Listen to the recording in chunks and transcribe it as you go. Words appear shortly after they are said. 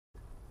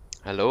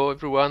Hello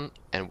everyone,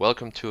 and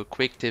welcome to a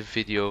quick tip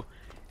video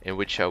in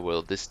which I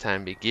will this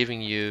time be giving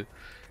you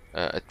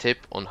a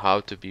tip on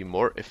how to be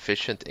more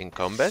efficient in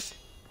combat.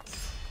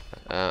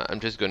 I'm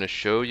just going to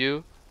show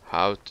you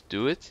how to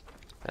do it.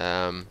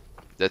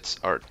 That's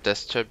our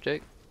test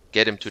subject.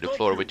 Get him to the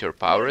floor with your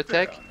power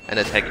attack and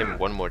attack him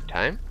one more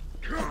time.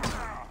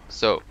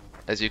 So,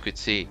 as you could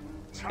see,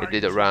 it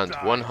did around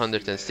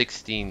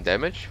 116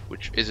 damage,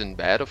 which isn't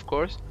bad of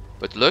course,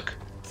 but look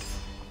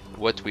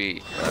what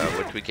we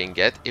can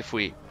get if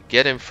we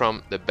get him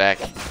from the back.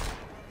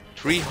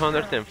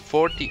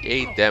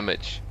 348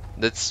 damage.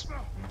 That's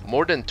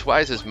more than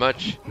twice as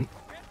much.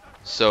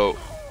 So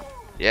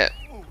yeah,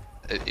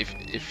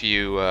 if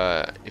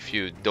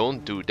you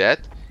don't do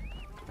that,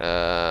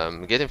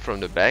 get him from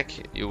the back,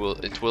 it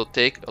will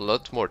take a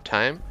lot more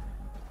time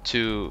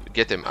to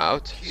get him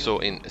out. So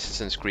in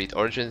Assassin's Creed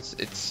Origins,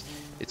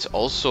 it's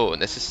also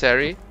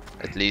necessary,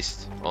 at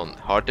least on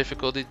hard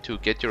difficulty, to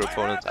get your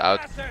opponent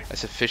out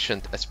as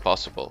efficient as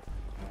possible.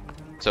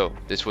 So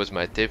this was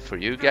my tip for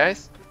you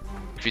guys.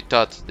 If you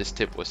thought this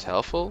tip was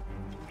helpful,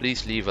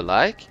 please leave a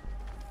like,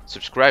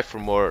 subscribe for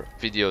more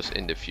videos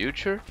in the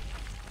future,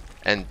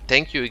 and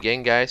thank you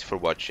again guys for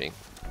watching,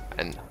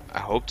 and I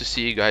hope to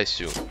see you guys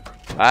soon.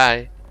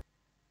 Bye!